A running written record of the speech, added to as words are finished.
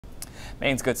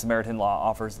Maine's Good Samaritan Law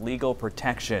offers legal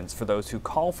protections for those who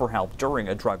call for help during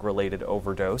a drug-related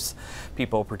overdose.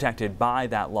 People protected by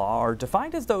that law are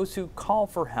defined as those who call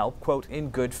for help, quote, in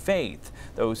good faith,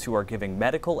 those who are giving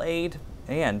medical aid,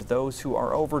 and those who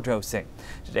are overdosing.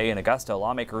 Today in Augusta,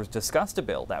 lawmakers discussed a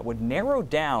bill that would narrow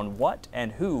down what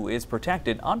and who is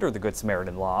protected under the Good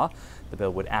Samaritan Law. The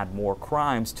bill would add more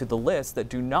crimes to the list that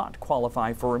do not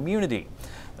qualify for immunity.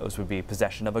 Those would be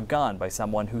possession of a gun by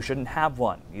someone who shouldn't have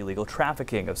one, illegal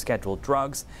trafficking of scheduled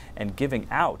drugs, and giving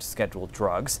out scheduled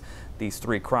drugs. These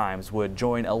three crimes would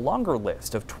join a longer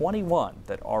list of 21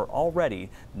 that are already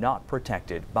not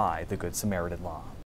protected by the Good Samaritan Law.